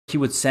He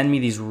would send me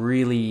these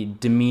really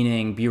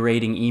demeaning,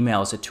 berating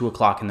emails at 2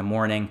 o'clock in the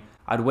morning.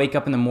 I'd wake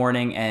up in the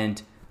morning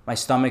and my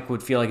stomach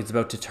would feel like it's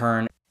about to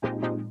turn.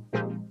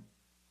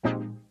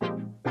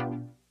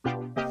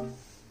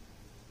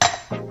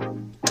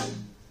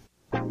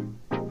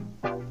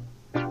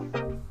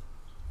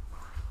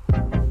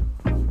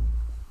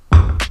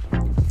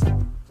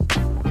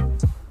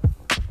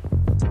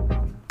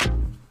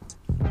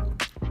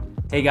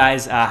 Hey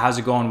guys, how's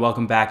it going?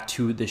 Welcome back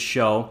to the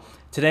show.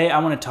 Today I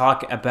want to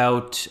talk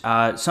about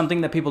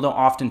something that people don't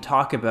often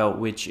talk about,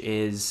 which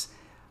is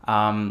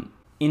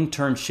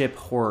internship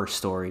horror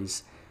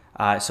stories.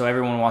 So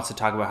everyone wants to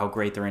talk about how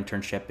great their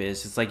internship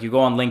is. It's like you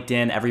go on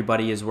LinkedIn,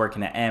 everybody is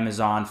working at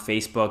Amazon,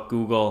 Facebook,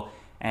 Google,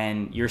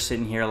 and you're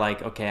sitting here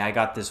like, okay, I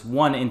got this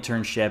one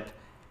internship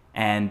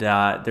and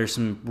there's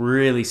some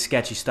really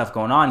sketchy stuff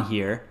going on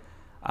here.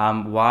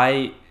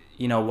 Why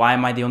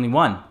am I the only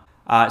one?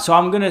 So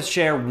I'm going to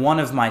share one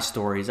of my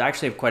stories. I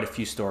actually have quite a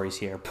few stories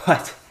here,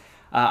 but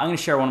I'm going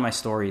to share one of my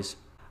stories.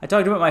 I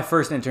talked about my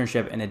first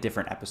internship in a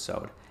different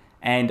episode.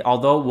 And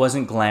although it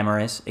wasn't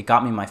glamorous, it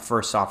got me my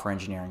first software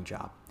engineering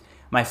job.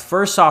 My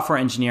first software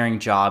engineering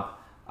job,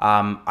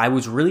 I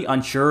was really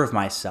unsure of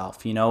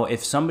myself. You know,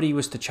 if somebody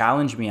was to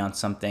challenge me on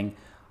something,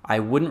 I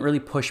wouldn't really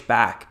push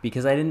back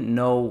because I didn't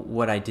know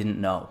what I didn't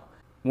know.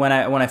 When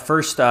I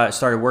first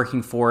started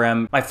working for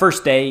him, my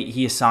first day,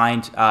 he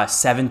assigned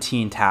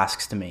 17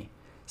 tasks to me.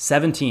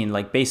 17,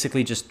 like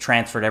basically just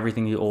transferred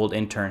everything the old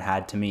intern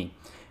had to me.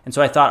 And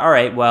so I thought, all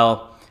right,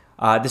 well,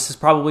 this is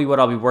probably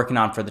what I'll be working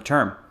on for the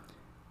term.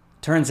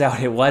 Turns out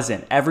it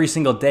wasn't. Every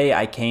single day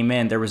I came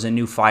in, there was a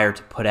new fire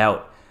to put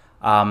out.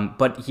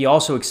 But he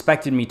also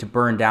expected me to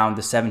burn down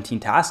the 17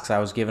 tasks I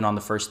was given on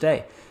the first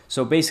day.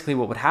 So basically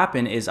what would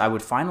happen is I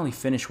would finally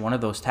finish one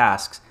of those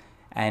tasks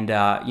and,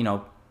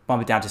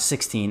 bump it down to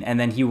 16. And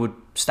then he would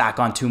stack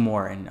on two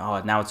more and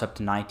now it's up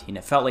to 19.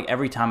 It felt like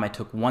every time I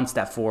took one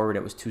step forward,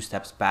 it was two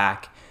steps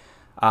back.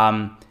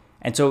 And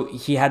so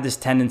he had this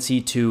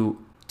tendency to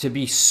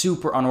be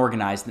super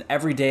unorganized. And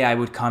every day I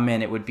would come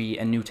in, it would be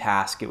a new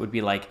task. It would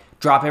be like,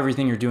 drop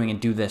everything you're doing and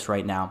do this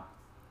right now.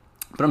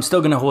 But I'm still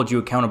going to hold you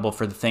accountable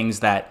for the things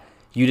that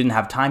you didn't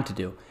have time to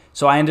do.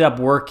 So I ended up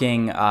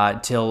working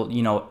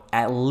till,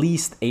 at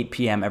least 8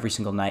 p.m. every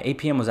single night. 8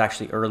 p.m. was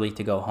actually early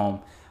to go home.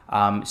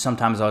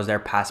 Sometimes I was there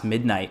past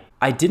midnight.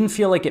 I didn't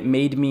feel like it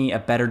made me a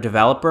better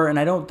developer, and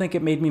I don't think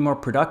it made me more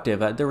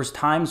productive. There was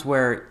times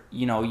where,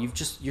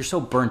 you're so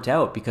burnt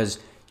out because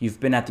you've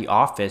been at the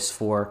office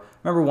for,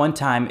 remember one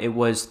time it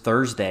was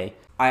Thursday.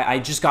 I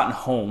just gotten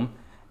home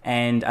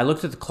and I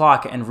looked at the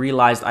clock and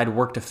realized I'd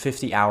worked a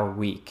 50-hour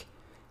week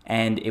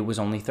and it was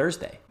only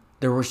Thursday.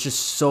 There was just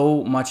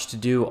so much to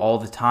do all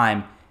the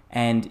time.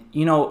 And,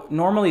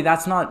 normally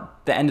that's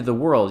not the end of the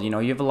world. You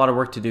have a lot of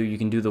work to do. You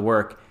can do the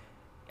work.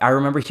 I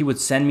remember he would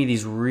send me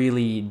these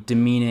really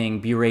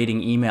demeaning,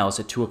 berating emails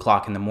at 2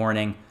 o'clock in the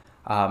morning.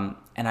 And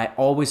I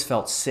always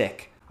felt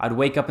sick. I'd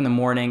wake up in the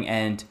morning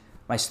and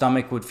my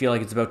stomach would feel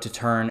like it's about to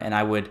turn and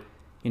I would,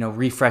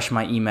 refresh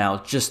my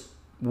email, just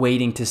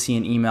waiting to see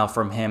an email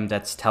from him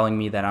that's telling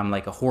me that I'm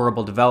like a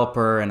horrible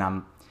developer and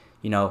I'm,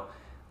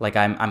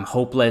 I'm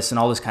hopeless and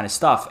all this kind of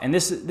stuff. And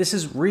this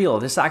is real.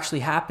 This actually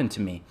happened to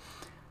me.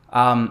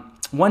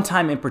 One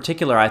time in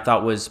particular I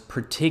thought was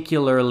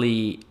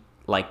particularly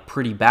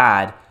pretty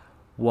bad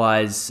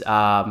was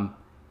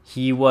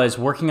he was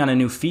working on a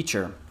new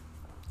feature,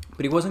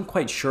 but he wasn't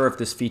quite sure if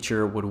this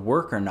feature would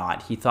work or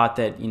not. He thought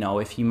that,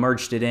 if he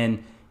merged it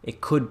in,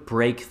 it could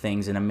break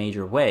things in a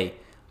major way,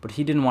 but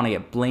he didn't want to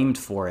get blamed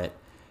for it.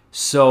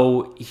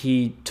 So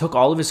he took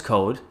all of his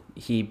code,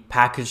 he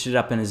packaged it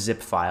up in a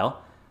zip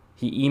file,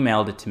 he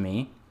emailed it to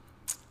me,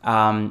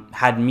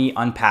 had me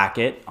unpack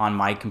it on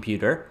my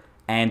computer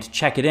and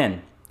check it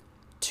in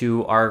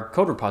to our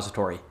code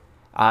repository.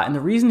 And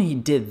the reason he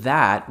did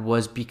that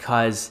was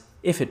because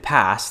if it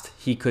passed,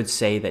 he could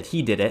say that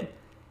he did it.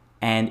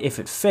 And if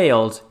it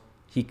failed,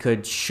 he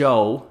could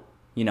show,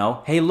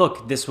 hey,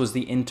 look, this was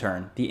the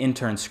intern. The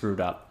intern screwed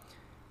up.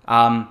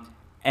 And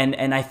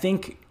I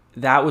think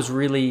that was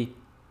really,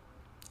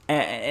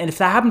 and if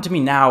that happened to me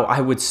now,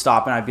 I would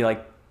stop and I'd be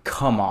like,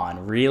 come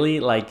on, really?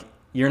 Like,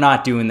 you're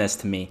not doing this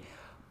to me.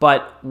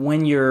 But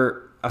when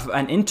you're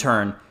an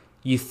intern,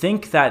 you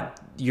think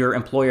that your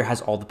employer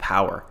has all the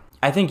power.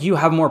 I think you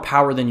have more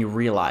power than you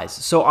realize.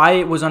 So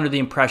I was under the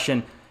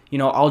impression,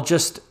 I'll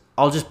just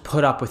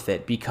put up with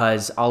it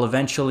because I'll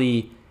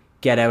eventually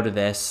get out of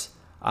this.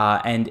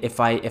 And if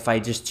I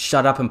just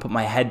shut up and put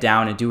my head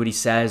down and do what he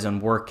says and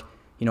work,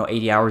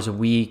 80 hours a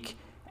week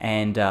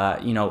and,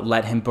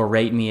 let him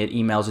berate me at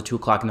emails at 2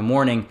 o'clock in the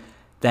morning,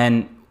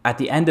 then at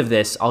the end of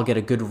this, I'll get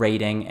a good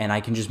rating and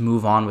I can just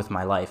move on with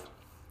my life.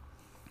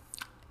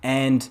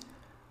 And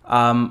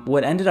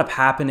what ended up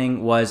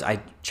happening was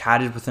I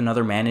chatted with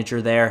another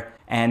manager there,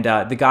 and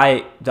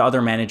the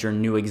other manager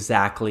knew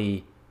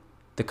exactly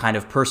the kind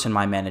of person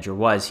my manager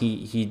was.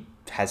 He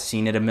has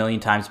seen it a million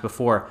times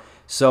before.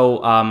 So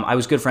I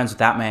was good friends with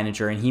that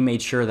manager, and he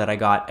made sure that I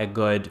got a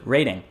good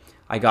rating.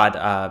 I got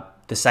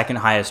the second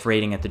highest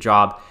rating at the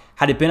job.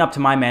 Had it been up to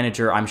my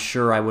manager, I'm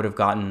sure I would have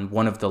gotten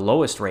one of the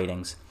lowest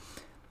ratings.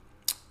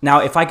 Now,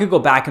 if I could go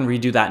back and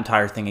redo that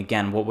entire thing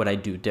again, what would I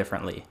do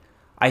differently?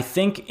 I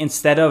think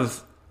instead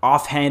of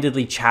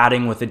offhandedly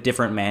chatting with a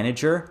different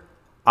manager,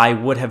 I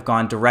would have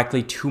gone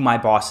directly to my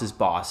boss's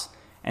boss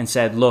and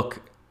said,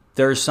 look,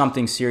 there's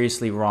something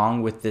seriously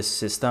wrong with this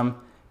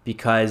system,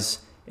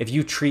 because if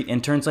you treat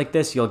interns like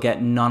this, you'll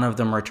get none of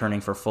them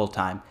returning for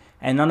full-time.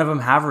 And none of them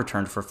have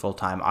returned for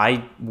full-time.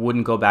 I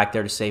wouldn't go back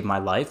there to save my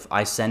life.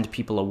 I send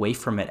people away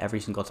from it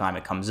every single time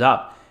it comes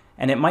up.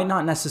 And it might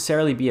not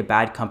necessarily be a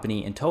bad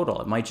company in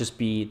total. It might just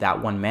be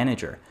that one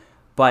manager.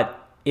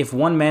 But if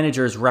one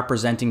manager is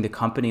representing the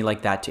company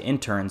like that to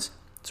interns,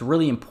 it's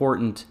really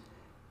important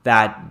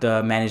that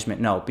the management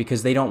know,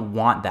 because they don't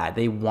want that.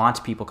 They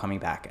want people coming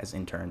back as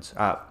interns.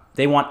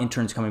 They want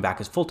interns coming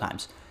back as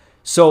full-times.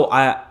 So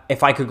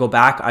if I could go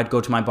back, I'd go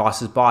to my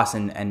boss's boss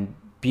and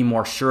be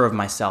more sure of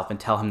myself and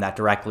tell him that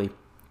directly.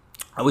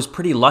 I was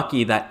pretty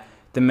lucky that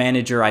the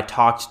manager I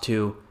talked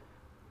to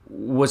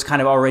was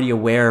kind of already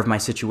aware of my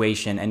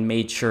situation and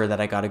made sure that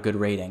I got a good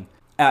rating.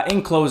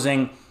 In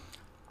closing,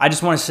 I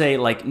just want to say,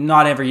 like,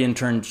 not every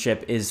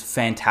internship is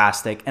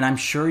fantastic, and I'm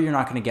sure you're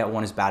not going to get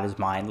one as bad as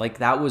mine. Like,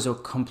 that was a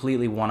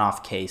completely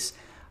one-off case.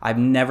 I've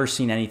never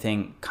seen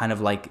anything kind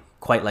of like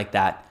quite like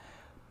that.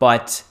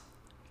 But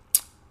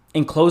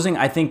in closing,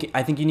 I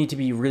think you need to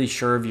be really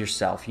sure of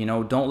yourself. You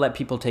know, don't let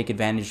people take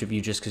advantage of you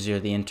just because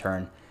you're the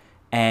intern.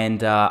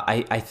 And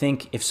I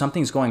think if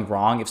something's going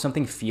wrong, if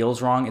something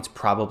feels wrong, it's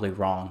probably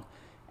wrong.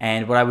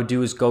 And what I would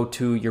do is go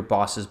to your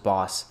boss's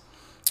boss.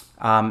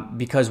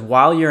 Because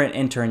while you're an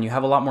intern, you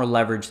have a lot more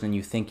leverage than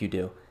you think you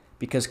do,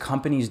 because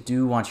companies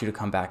do want you to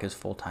come back as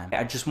full-time.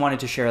 I just wanted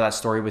to share that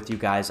story with you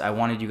guys. I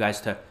wanted you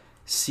guys to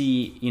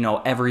see, you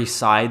know, every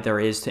side there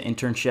is to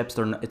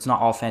internships. It's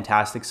not all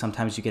fantastic.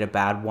 Sometimes you get a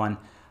bad one.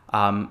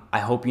 I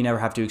hope you never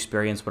have to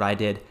experience what I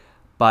did.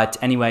 But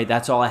anyway,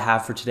 that's all I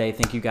have for today.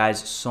 Thank you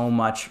guys so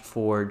much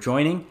for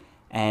joining,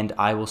 and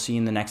I will see you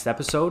in the next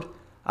episode.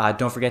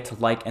 Don't forget to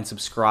like and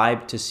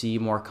subscribe to see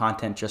more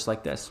content just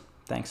like this.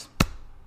 Thanks.